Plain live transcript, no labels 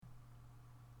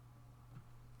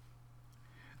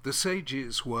The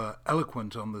sages were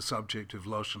eloquent on the subject of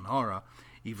Lashon Hara,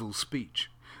 evil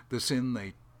speech, the sin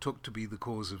they took to be the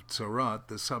cause of Metsorah,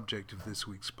 the subject of this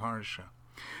week's parasha.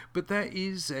 But there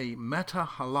is a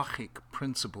meta-halachic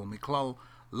principle, miklal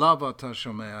lavat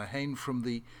hashomea hein, from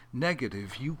the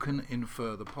negative you can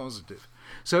infer the positive.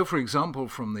 So, for example,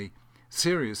 from the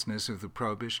seriousness of the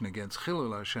prohibition against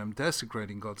Chilul Hashem,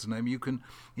 desecrating God's name, you can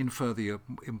infer the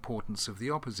importance of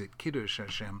the opposite, Kiddush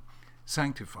Hashem,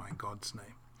 sanctifying God's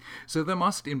name. So there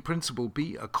must, in principle,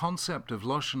 be a concept of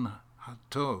Lashon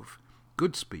HaTov,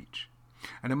 good speech,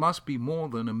 and it must be more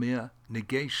than a mere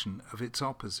negation of its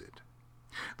opposite.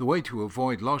 The way to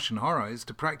avoid Lashon Hara is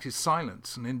to practice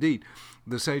silence, and indeed,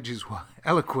 the sages were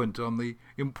eloquent on the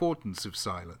importance of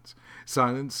silence.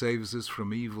 Silence saves us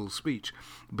from evil speech,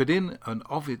 but in and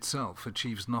of itself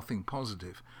achieves nothing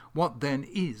positive. What then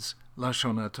is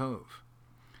Lashon HaTov?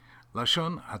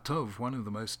 Lashon HaTov, one of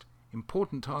the most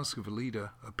important tasks of a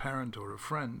leader, a parent, or a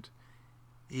friend,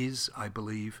 is, I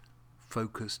believe,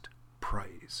 focused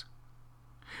praise.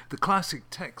 The classic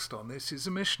text on this is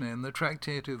a Mishnah in the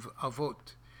tractate of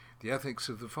Avot, the Ethics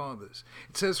of the Fathers.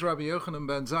 It says Rabbi Yochanan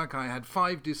ben Zakkai had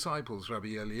 5 disciples,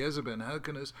 Rabbi Eliezer ben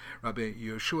Hyrcanus, Rabbi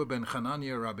Yeshua ben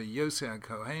Hananiah, Rabbi Yosei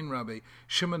HaKohen, Rabbi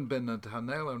Shimon ben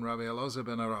Nathanael, and Rabbi Elazar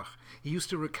ben Arach. He used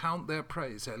to recount their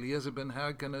praise. Eliezer ben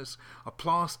Hyrcanus, a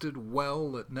plastered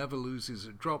well that never loses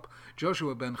a drop.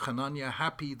 Joshua ben Hananiah,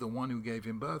 happy, the one who gave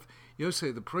him birth.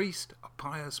 Yosei the priest, a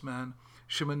pious man.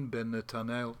 Shimon ben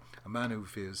Nathanael, a man who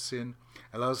fears sin.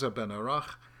 Elazar ben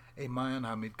Arach, a mayan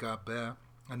hamidgaber,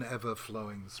 an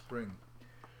ever-flowing spring.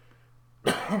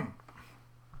 The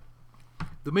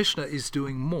Mishnah is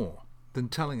doing more than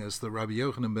telling us that Rabbi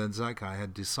Yochanan ben Zakkai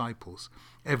had disciples.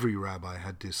 Every rabbi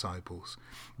had disciples.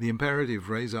 The imperative,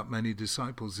 raise up many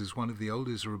disciples, is one of the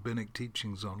oldest rabbinic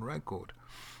teachings on record.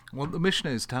 What the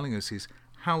Mishnah is telling us is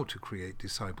how to create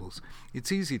disciples.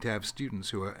 It's easy to have students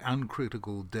who are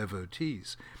uncritical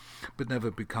devotees, but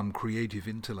never become creative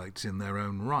intellects in their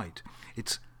own right.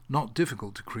 It's not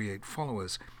difficult to create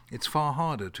followers. It's far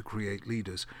harder to create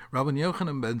leaders. Rabbi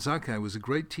Yochanan ben Zakkai was a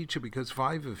great teacher because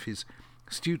 5 of his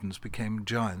students became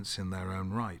giants in their own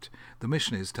right. The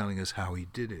Mishnah is telling us how he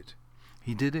did it.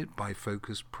 He did it by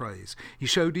focused praise. He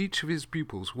showed each of his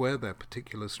pupils where their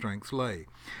particular strength lay.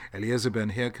 Eliezer ben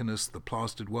Hyrcanus, the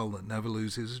plastered well that never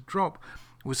loses a drop,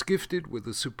 was gifted with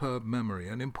a superb memory,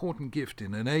 an important gift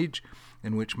in an age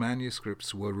in which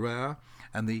manuscripts were rare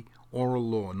and the oral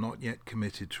law not yet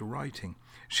committed to writing.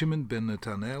 Shimon ben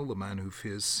Nathanael, the man who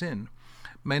fears sin,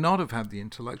 may not have had the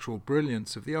intellectual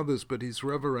brilliance of the others, but his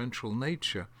reverential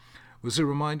nature was a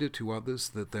reminder to others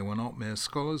that they were not mere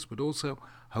scholars, but also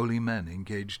holy men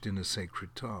engaged in a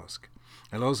sacred task.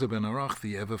 Elazar ben Arach,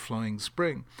 the ever-flowing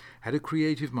spring, had a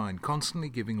creative mind, constantly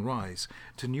giving rise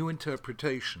to new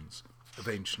interpretations of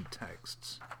ancient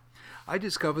texts. I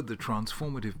discovered the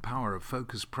transformative power of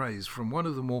focused praise from one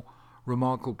of the more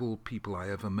remarkable people I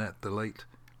ever met, the late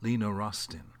Lena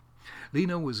Rustin.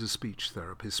 Lena was a speech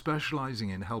therapist specializing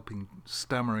in helping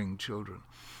stammering children.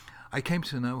 I came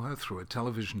to know her through a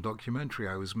television documentary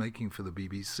I was making for the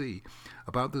BBC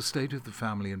about the state of the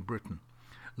family in Britain.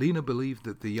 Lena believed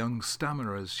that the young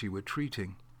stammerers she was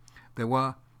treating, they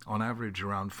were, on average,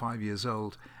 around 5 years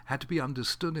old, had to be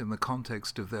understood in the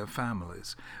context of their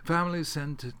families. Families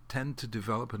tend to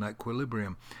develop an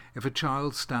equilibrium. If a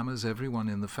child stammers, everyone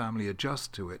in the family adjusts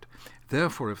to it.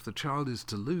 Therefore, if the child is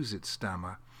to lose its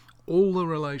stammer, all the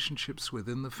relationships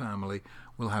within the family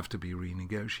will have to be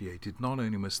renegotiated. Not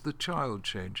only must the child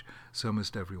change, so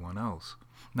must everyone else.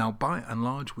 Now, by and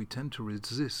large, we tend to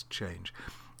resist change.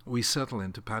 We settle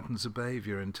into patterns of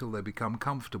behavior until they become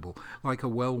comfortable, like a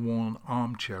well-worn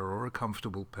armchair or a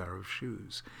comfortable pair of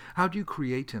shoes. How do you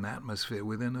create an atmosphere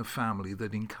within a family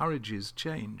that encourages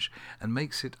change and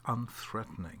makes it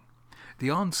unthreatening? The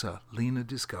answer, Lena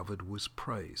discovered, was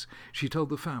praise. She told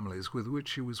the families with which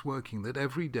she was working that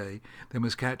every day they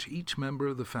must catch each member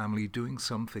of the family doing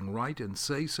something right and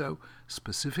say so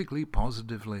specifically,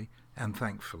 positively, and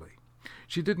thankfully.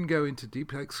 She didn't go into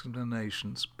deep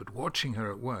explanations, but watching her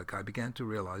at work, I began to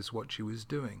realize what she was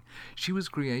doing. She was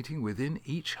creating within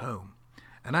each home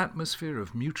an atmosphere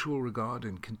of mutual regard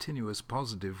and continuous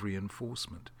positive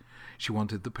reinforcement. She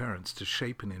wanted the parents to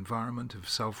shape an environment of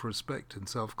self-respect and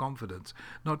self-confidence,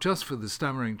 not just for the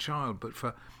stammering child, but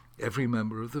for every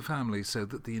member of the family, so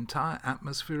that the entire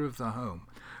atmosphere of the home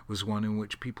was one in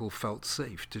which people felt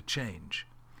safe to change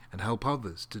and help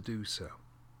others to do so.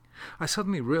 I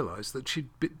suddenly realized that she'd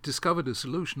discovered a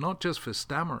solution not just for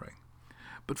stammering,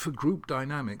 but for group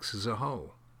dynamics as a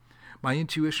whole. My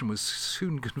intuition was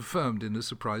soon confirmed in a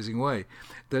surprising way.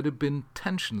 There had been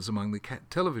tensions among the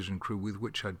television crew with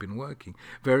which I'd been working.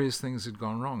 Various things had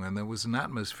gone wrong, and there was an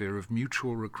atmosphere of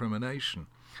mutual recrimination.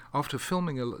 After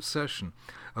filming a session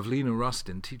of Lena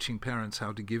Rustin teaching parents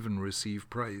how to give and receive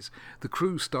praise, the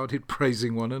crew started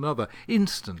praising one another.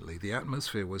 Instantly, the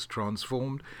atmosphere was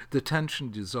transformed, the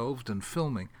tension dissolved, and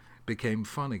filming became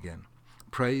fun again.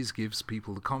 Praise gives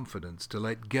people the confidence to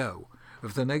let go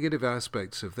of the negative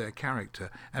aspects of their character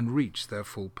and reach their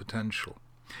full potential.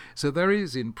 So there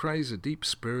is in praise a deep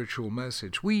spiritual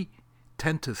message. We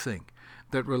tend to think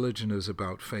that religion is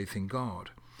about faith in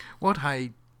God. What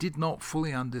I did not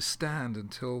fully understand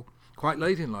until quite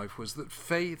late in life was that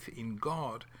faith in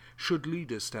God should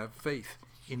lead us to have faith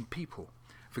in people.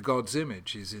 For God's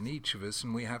image is in each of us,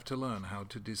 and we have to learn how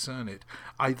to discern it.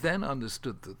 I then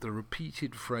understood that the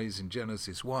repeated phrase in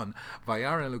Genesis 1,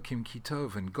 Vayar Elokim ki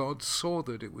tov, and God saw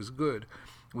that it was good,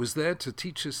 was there to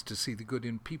teach us to see the good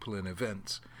in people and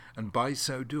events, and by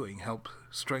so doing help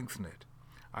strengthen it.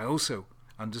 I also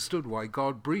understood why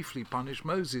God briefly punished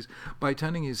Moses by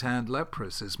turning his hand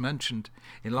leprous, as mentioned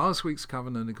in last week's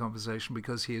Covenant and Conversation,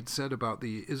 because he had said about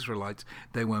the Israelites,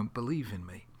 they won't believe in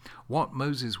me. What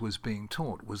Moses was being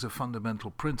taught was a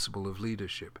fundamental principle of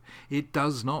leadership. It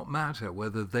does not matter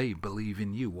whether they believe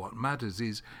in you. What matters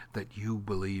is that you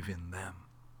believe in them.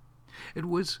 It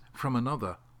was from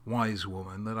another wise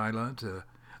woman that I learned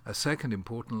a second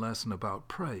important lesson about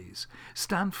praise.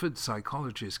 Stanford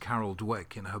psychologist Carol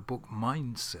Dweck, in her book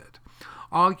Mindset,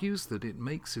 argues that it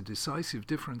makes a decisive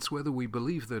difference whether we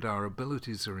believe that our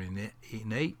abilities are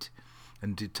innate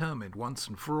and determined once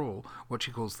and for all, what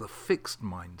she calls the fixed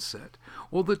mindset,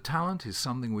 or that talent is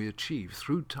something we achieve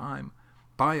through time,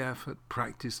 by effort,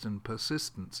 practice and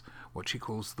persistence, what she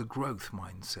calls the growth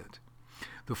mindset.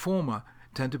 The former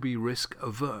tend to be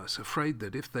risk-averse, afraid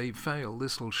that if they fail,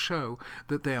 this will show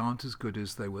that they aren't as good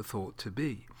as they were thought to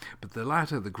be. But the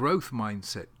latter, the growth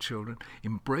mindset children,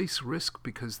 embrace risk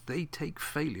because they take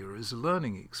failure as a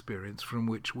learning experience from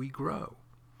which we grow.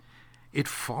 It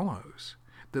follows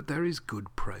that there is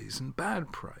good praise and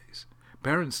bad praise.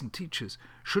 Parents and teachers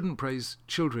shouldn't praise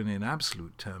children in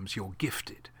absolute terms. You're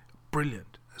gifted,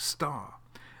 brilliant, a star.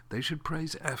 They should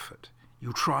praise effort.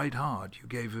 You tried hard, you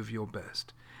gave of your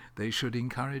best. They should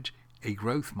encourage a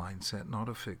growth mindset, not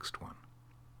a fixed one.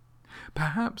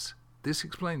 Perhaps this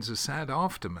explains the sad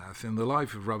aftermath in the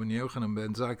life of Rabbi Yochanan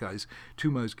ben Zakkai's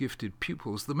two most gifted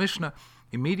pupils. The Mishnah,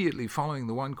 immediately following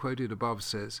the one quoted above,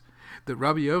 says that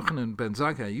Rabbi Yochanan ben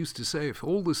Zakkai used to say, if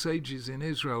all the sages in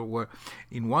Israel were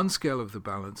in one scale of the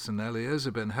balance and Eliezer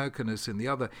ben Hyrcanus in the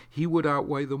other, he would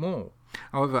outweigh them all.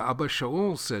 However, Abba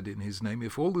Shaul said in his name,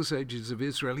 if all the sages of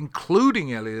Israel,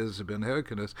 including Eliezer ben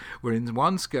Hyrcanus, were in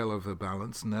one scale of the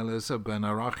balance and Eliezer ben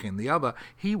Arach in the other,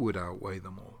 he would outweigh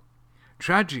them all.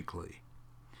 Tragically,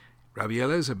 Rabbi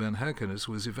Eliezer ben Hyrcanus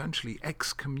was eventually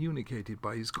excommunicated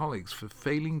by his colleagues for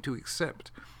failing to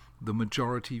accept the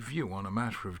majority view on a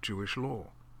matter of Jewish law.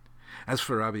 As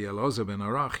for Rabbi Eliezer ben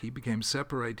Arach, he became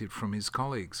separated from his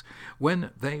colleagues.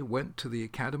 When they went to the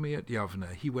academy at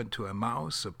Yavne, he went to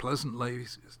Emmaus, a pleasant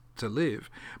place to live,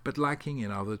 but lacking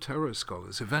in other Torah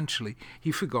scholars. Eventually,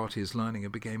 he forgot his learning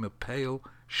and became a pale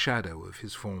shadow of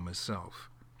his former self.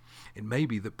 It may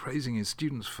be that praising his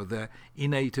students for their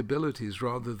innate abilities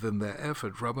rather than their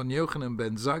effort, Rabbi Yochanan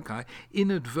ben Zakkai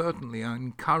inadvertently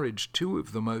encouraged two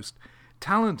of the most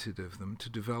talented of them to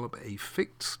develop a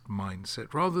fixed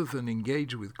mindset rather than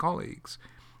engage with colleagues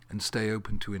and stay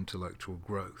open to intellectual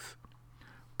growth.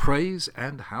 Praise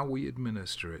and how we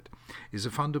administer it is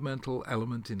a fundamental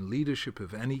element in leadership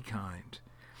of any kind.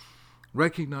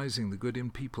 Recognizing the good in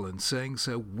people and saying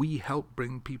so, we help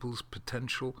bring people's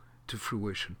potential to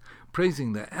fruition.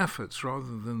 Praising their efforts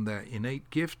rather than their innate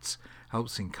gifts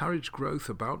helps encourage growth,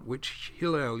 about which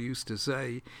Hillel used to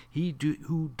say,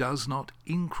 who does not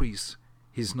increase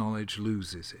his knowledge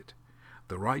loses it.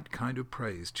 The right kind of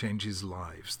praise changes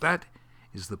lives. That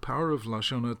is the power of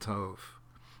Lashon HaTov.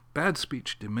 Bad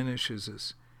speech diminishes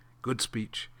us. Good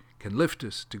speech can lift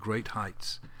us to great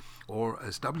heights. Or,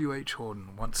 as W.H.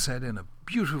 Auden once said in a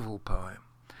beautiful poem,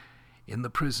 in the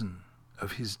prison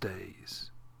of his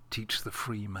days, teach the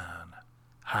free man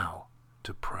how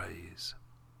to praise.